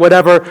 eat right,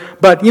 whatever,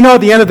 but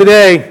at the end of the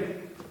day,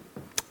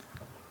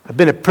 I've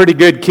been a pretty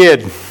good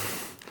kid.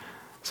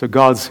 So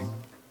God's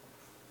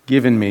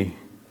given me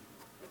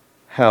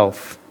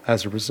health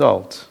as a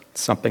result.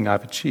 It's something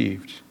I've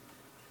achieved.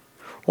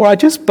 Or I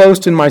just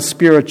boast in my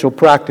spiritual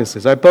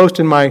practices. I boast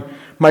in my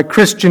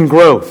Christian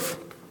growth.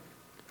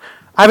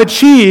 I've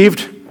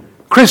achieved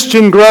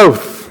Christian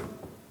growth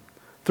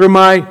through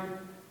my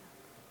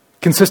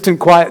consistent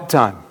quiet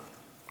time,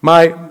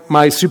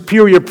 my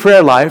superior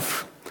prayer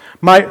life,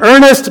 my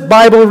earnest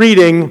Bible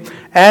reading,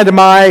 and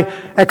my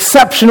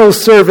exceptional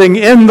serving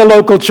in the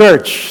local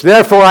church.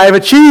 Therefore, I have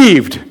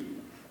achieved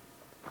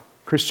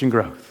Christian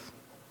growth.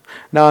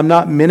 Now, I'm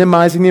not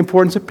minimizing the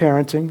importance of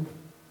parenting.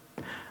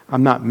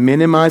 I'm not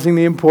minimizing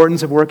the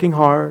importance of working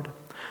hard.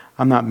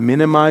 I'm not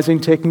minimizing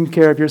taking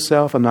care of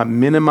yourself. I'm not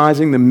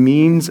minimizing the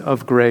means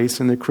of grace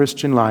in the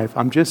Christian life.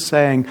 I'm just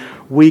saying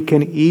we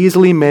can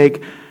easily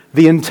make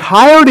the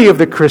entirety of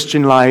the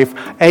Christian life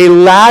a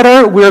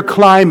ladder we're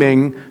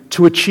climbing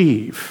to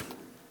achieve.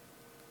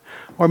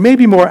 Or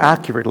maybe more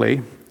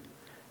accurately,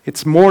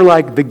 it's more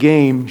like the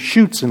game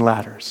Chutes and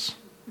Ladders,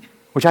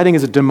 which I think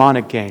is a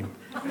demonic game.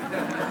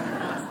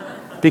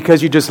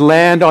 Because you just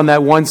land on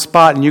that one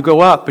spot and you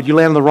go up, but you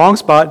land on the wrong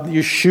spot,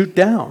 you shoot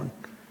down.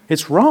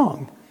 It's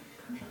wrong.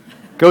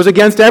 Goes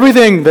against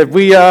everything that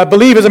we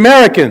believe as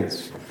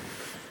Americans.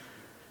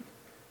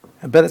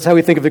 But that's how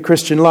we think of the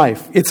Christian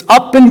life. It's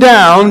up and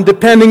down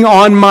depending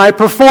on my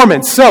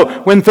performance.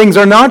 So when things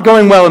are not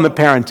going well in the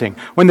parenting,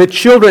 when the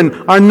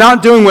children are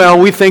not doing well,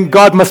 we think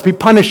God must be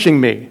punishing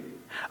me.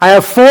 I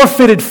have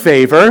forfeited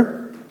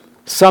favor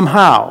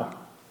somehow.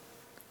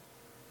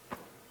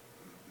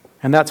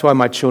 And that's why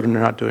my children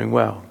are not doing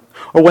well.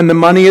 Or when the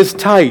money is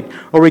tight,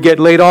 or we get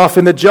laid off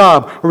in the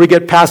job, or we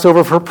get passed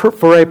over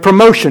for a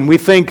promotion, we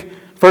think,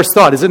 first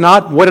thought, is it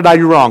not, what did I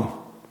do wrong?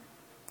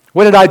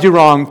 What did I do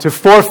wrong to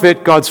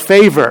forfeit God's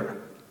favor?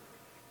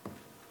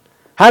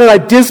 How did I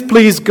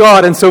displease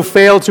God and so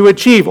fail to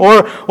achieve?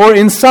 Or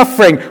in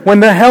suffering,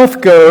 when the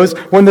health goes,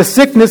 when the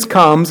sickness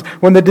comes,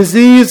 when the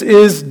disease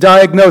is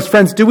diagnosed.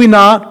 Friends, do we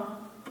not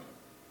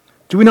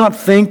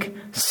think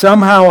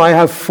somehow I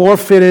have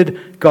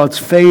forfeited God's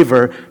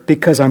favor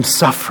because I'm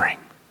suffering?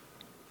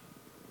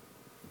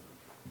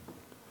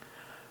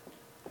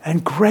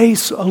 And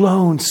grace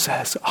alone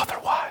says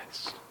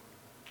otherwise.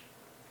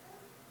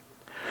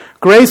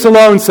 Grace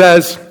alone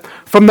says,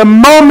 from the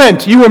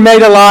moment you were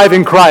made alive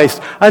in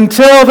Christ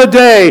until the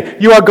day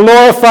you are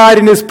glorified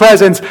in His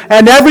presence,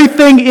 and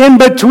everything in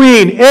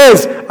between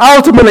is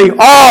ultimately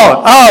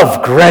all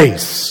of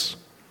grace.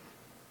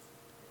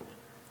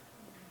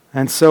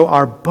 And so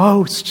our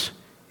boast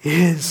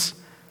is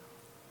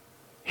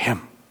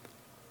Him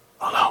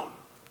alone.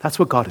 That's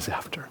what God is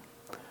after.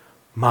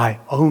 My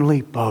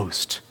only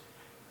boast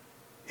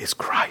is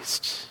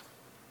Christ.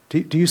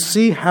 Do you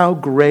see how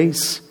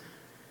grace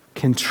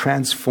can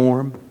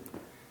transform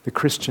the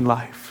Christian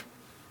life?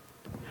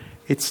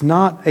 It's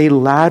not a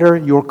ladder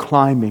you're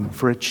climbing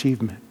for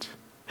achievement.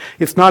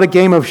 It's not a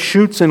game of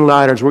chutes and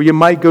ladders where you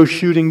might go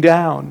shooting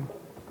down.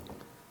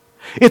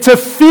 It's a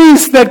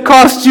feast that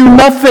costs you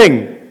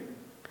nothing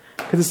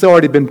because it's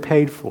already been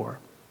paid for.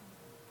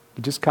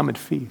 You just come and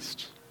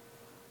feast.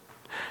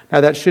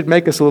 Now that should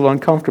make us a little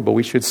uncomfortable.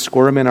 We should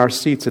squirm in our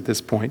seats at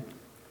this point.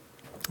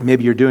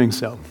 Maybe you're doing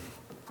so.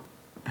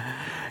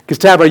 Because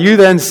Tab, are you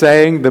then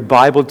saying the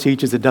Bible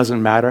teaches it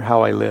doesn't matter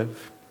how I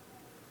live?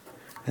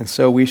 And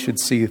so we should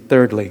see,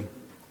 thirdly,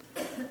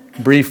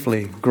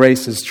 briefly,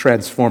 grace's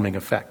transforming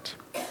effect.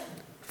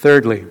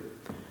 Thirdly,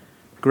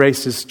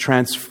 grace's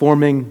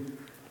transforming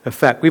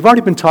effect. We've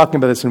already been talking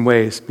about this in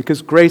ways,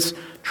 because grace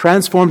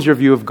transforms your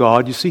view of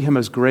God. You see Him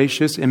as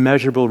gracious,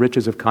 immeasurable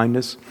riches of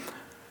kindness.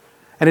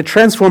 And it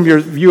transforms your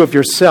view of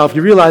yourself.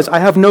 You realize, I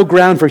have no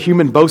ground for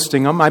human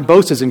boasting. My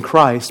boast is in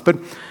Christ. But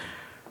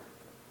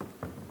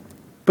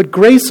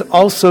grace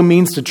also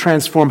means to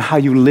transform how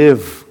you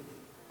live,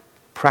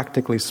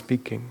 practically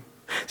speaking.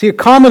 See, a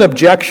common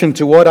objection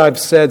to what I've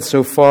said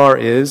so far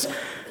is,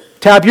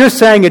 Tab, you're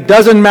saying it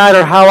doesn't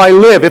matter how I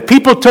live. If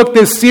people took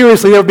this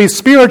seriously, there would be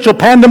spiritual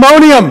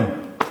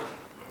pandemonium.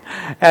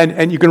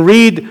 And you can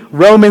read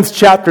Romans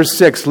chapter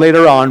 6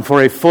 later on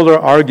for a fuller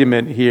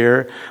argument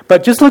here.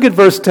 But just look at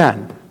verse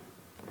 10.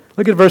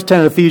 Look at verse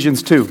 10 of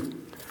Ephesians 2.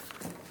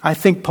 I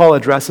think Paul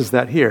addresses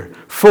that here.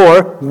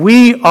 For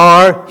we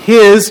are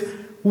His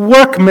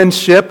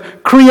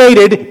workmanship,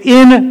 created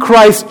in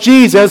Christ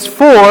Jesus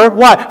for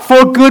what?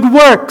 For good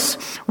works,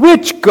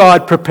 which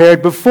God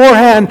prepared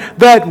beforehand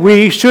that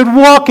we should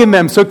walk in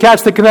them. So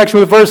catch the connection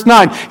with verse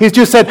 9. He's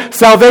just said,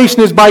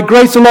 salvation is by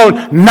grace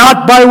alone,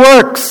 not by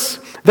works.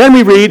 Then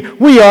we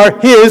read, we are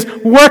His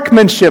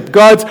workmanship,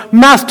 God's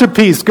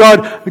masterpiece,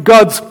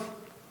 God's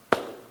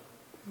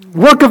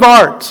work of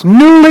art,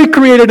 newly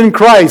created in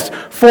Christ.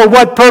 For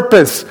what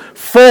purpose?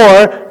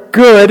 For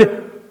good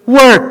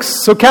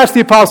works. So catch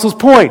the apostle's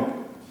point.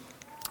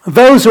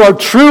 Those who are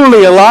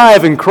truly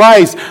alive in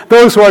Christ,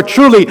 those who are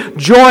truly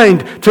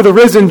joined to the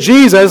risen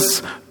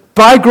Jesus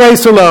by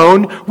grace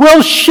alone,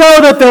 will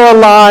show that they're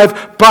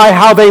alive by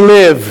how they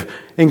live,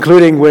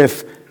 including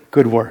with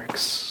good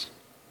works.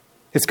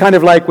 It's kind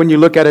of like when you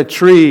look at a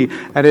tree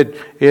and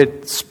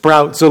it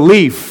sprouts a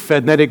leaf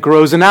and then it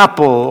grows an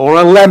apple or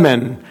a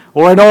lemon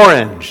or an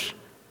orange.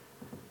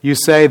 You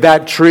say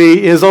that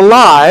tree is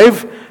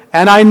alive,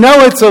 and I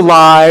know it's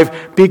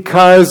alive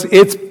because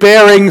it's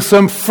bearing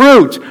some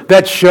fruit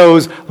that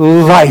shows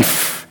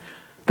life.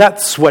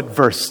 That's what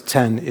verse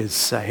 10 is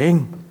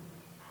saying.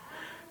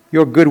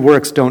 Your good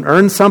works don't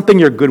earn something.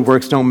 Your good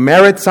works don't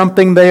merit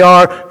something. They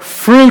are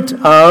fruit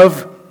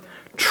of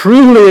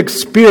truly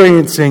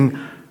experiencing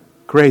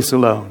grace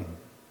alone,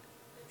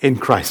 in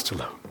Christ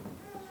alone.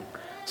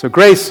 So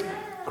grace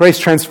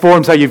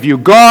transforms how you view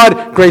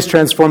God. Grace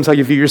transforms how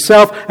you view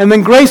yourself. And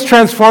then grace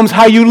transforms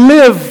how you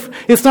live.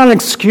 It's not an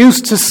excuse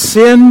to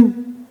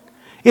sin.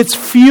 It's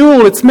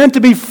fuel. It's meant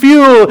to be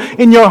fuel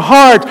in your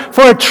heart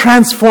for a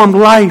transformed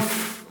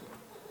life.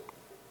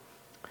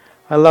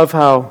 I love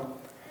how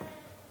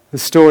the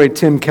story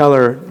Tim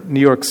Keller, New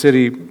York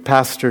City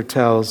pastor,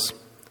 tells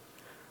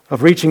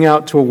of reaching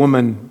out to a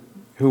woman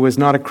who was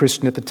not a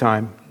Christian at the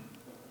time.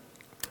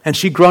 And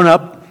she'd grown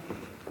up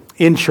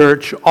in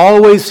church,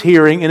 always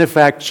hearing, in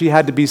effect, she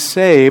had to be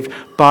saved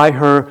by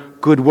her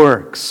good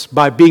works,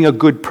 by being a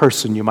good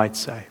person, you might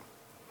say.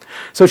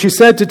 So she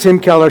said to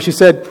Tim Keller, she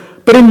said,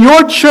 but in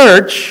your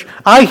church,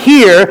 I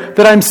hear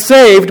that I'm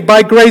saved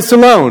by grace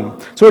alone.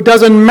 So it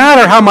doesn't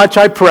matter how much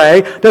I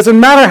pray, doesn't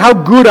matter how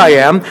good I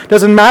am,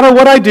 doesn't matter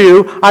what I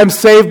do, I'm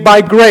saved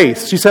by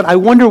grace. She said, I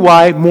wonder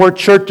why more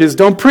churches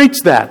don't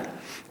preach that.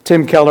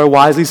 Tim Keller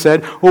wisely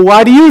said, well,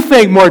 why do you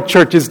think more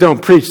churches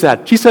don't preach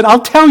that? She said, I'll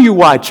tell you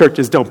why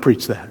churches don't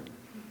preach that.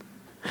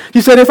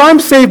 She said, if I'm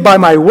saved by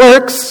my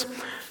works,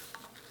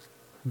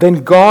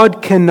 then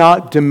God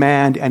cannot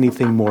demand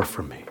anything more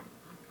from me.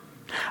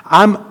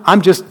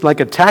 I'm just like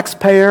a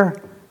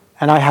taxpayer,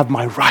 and I have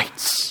my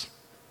rights.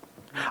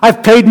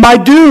 I've paid my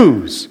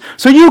dues,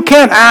 so you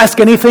can't ask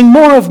anything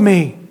more of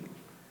me.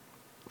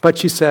 But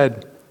she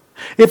said,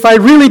 if I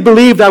really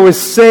believed I was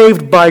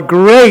saved by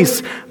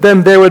grace,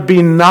 then there would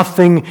be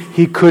nothing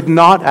He could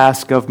not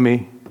ask of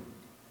me.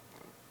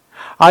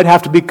 I'd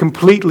have to be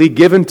completely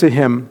given to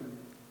Him.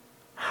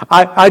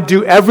 I'd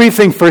do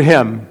everything for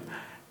Him,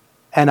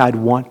 and I'd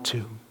want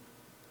to.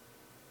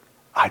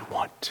 I'd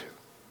want to.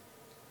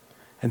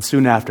 And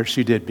soon after,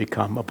 she did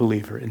become a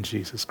believer in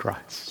Jesus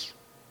Christ.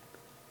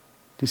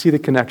 Do you see the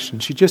connection?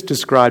 She just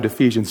described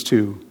Ephesians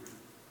 2,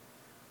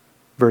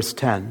 verse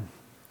 10,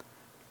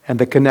 and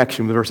the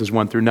connection with verses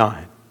 1 through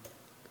 9.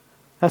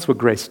 That's what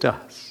grace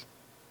does.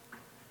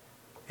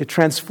 It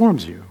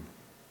transforms you.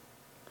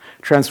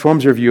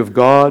 Transforms your view of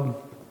God,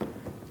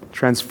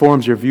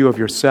 transforms your view of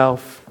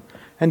yourself,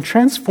 and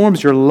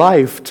transforms your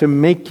life to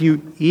make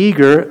you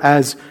eager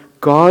as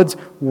God's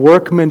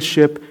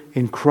workmanship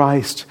in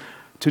Christ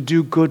to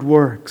do good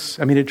works.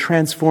 I mean, it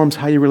transforms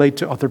how you relate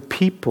to other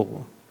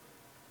people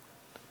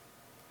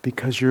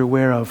because you're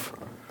aware of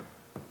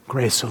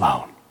grace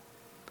alone,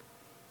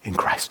 in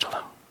Christ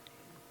alone.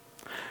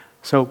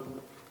 So,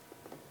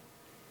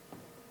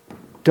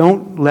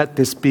 don't let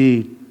this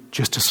be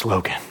just a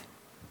slogan.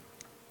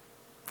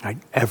 Right?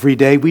 Every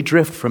day we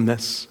drift from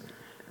this.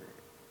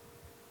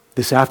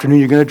 This afternoon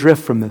you're going to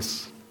drift from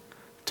this.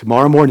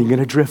 Tomorrow morning you're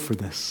going to drift from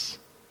this.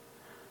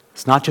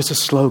 It's not just a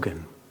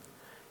slogan.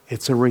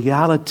 It's a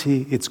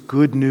reality. It's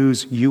good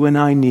news you and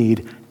I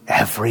need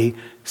every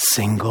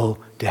single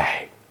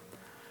day.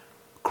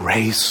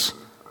 Grace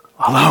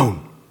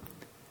alone.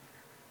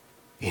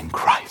 In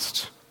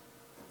Christ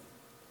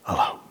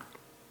alone.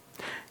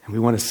 And we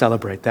want to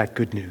celebrate that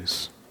good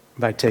news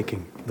by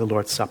taking the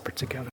Lord's Supper together.